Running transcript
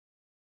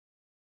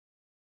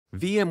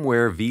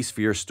VMware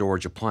vSphere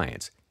Storage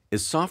Appliance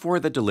is software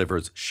that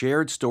delivers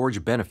shared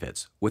storage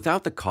benefits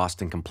without the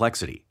cost and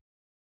complexity,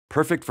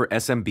 perfect for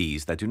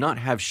SMBs that do not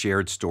have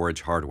shared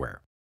storage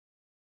hardware.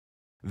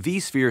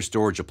 vSphere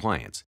Storage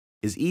Appliance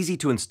is easy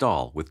to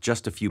install with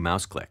just a few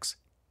mouse clicks,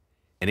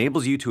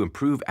 enables you to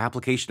improve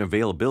application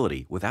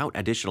availability without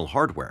additional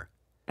hardware,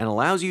 and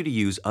allows you to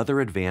use other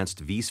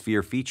advanced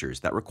vSphere features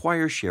that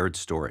require shared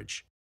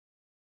storage.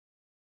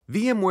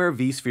 VMware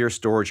vSphere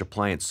Storage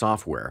Appliance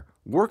software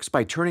works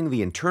by turning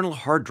the internal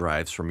hard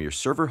drives from your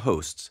server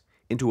hosts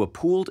into a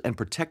pooled and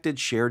protected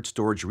shared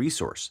storage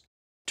resource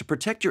to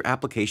protect your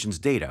application's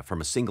data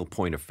from a single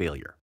point of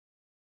failure.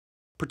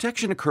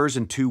 Protection occurs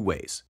in two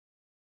ways.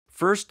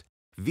 First,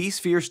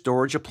 vSphere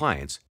Storage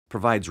Appliance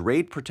provides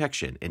RAID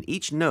protection in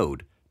each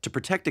node to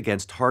protect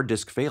against hard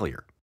disk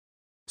failure.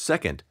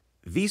 Second,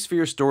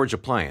 vSphere Storage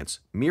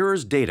Appliance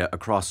mirrors data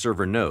across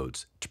server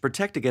nodes to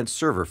protect against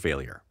server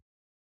failure.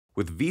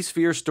 With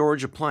vSphere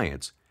Storage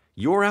Appliance,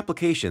 your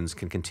applications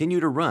can continue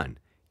to run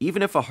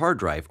even if a hard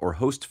drive or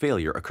host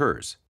failure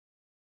occurs.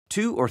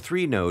 2 or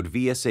 3 node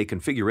VSA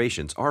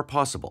configurations are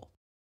possible.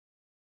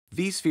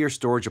 vSphere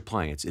Storage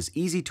Appliance is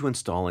easy to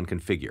install and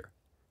configure.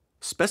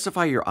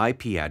 Specify your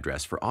IP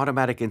address for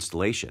automatic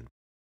installation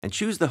and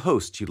choose the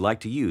hosts you'd like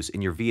to use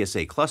in your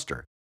VSA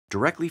cluster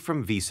directly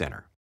from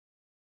vCenter.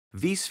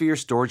 vSphere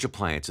Storage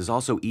Appliance is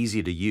also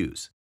easy to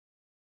use.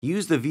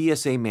 Use the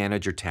VSA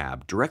Manager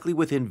tab directly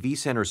within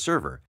vCenter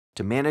server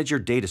to manage your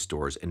data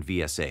stores and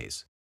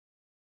VSAs.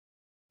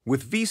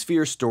 With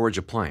vSphere Storage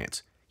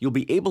Appliance, you'll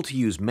be able to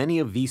use many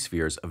of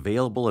vSphere's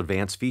available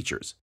advanced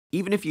features,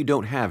 even if you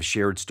don't have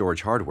shared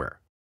storage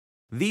hardware.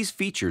 These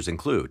features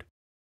include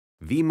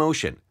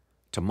vMotion,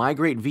 to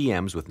migrate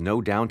VMs with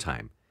no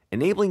downtime,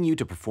 enabling you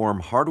to perform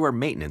hardware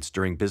maintenance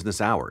during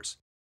business hours.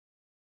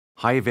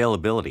 High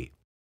availability,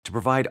 to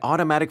provide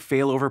automatic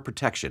failover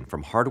protection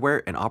from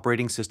hardware and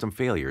operating system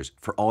failures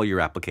for all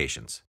your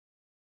applications.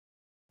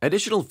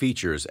 Additional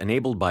features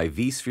enabled by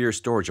vSphere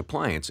Storage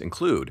Appliance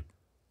include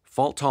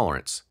fault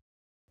tolerance,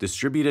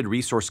 distributed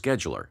resource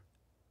scheduler,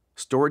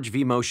 storage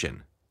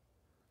vMotion,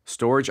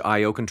 storage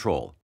I/O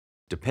control,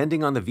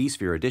 depending on the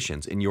vSphere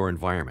additions in your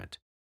environment.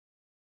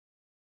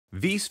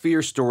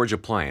 vSphere Storage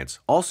Appliance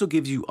also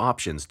gives you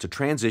options to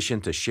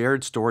transition to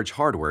shared storage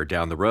hardware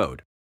down the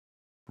road.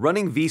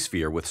 Running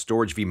vSphere with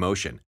storage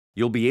vMotion,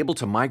 you'll be able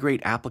to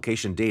migrate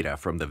application data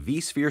from the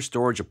vSphere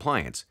Storage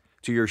Appliance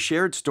to your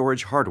shared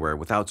storage hardware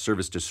without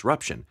service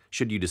disruption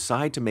should you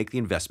decide to make the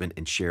investment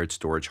in shared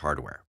storage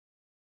hardware.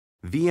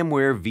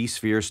 VMware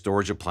vSphere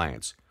Storage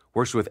Appliance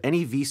works with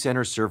any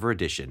vCenter server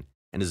edition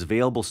and is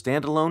available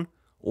standalone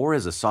or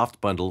as a soft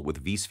bundle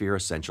with vSphere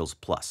Essentials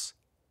Plus.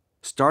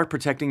 Start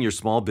protecting your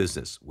small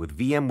business with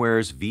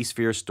VMware's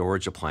vSphere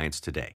Storage Appliance today.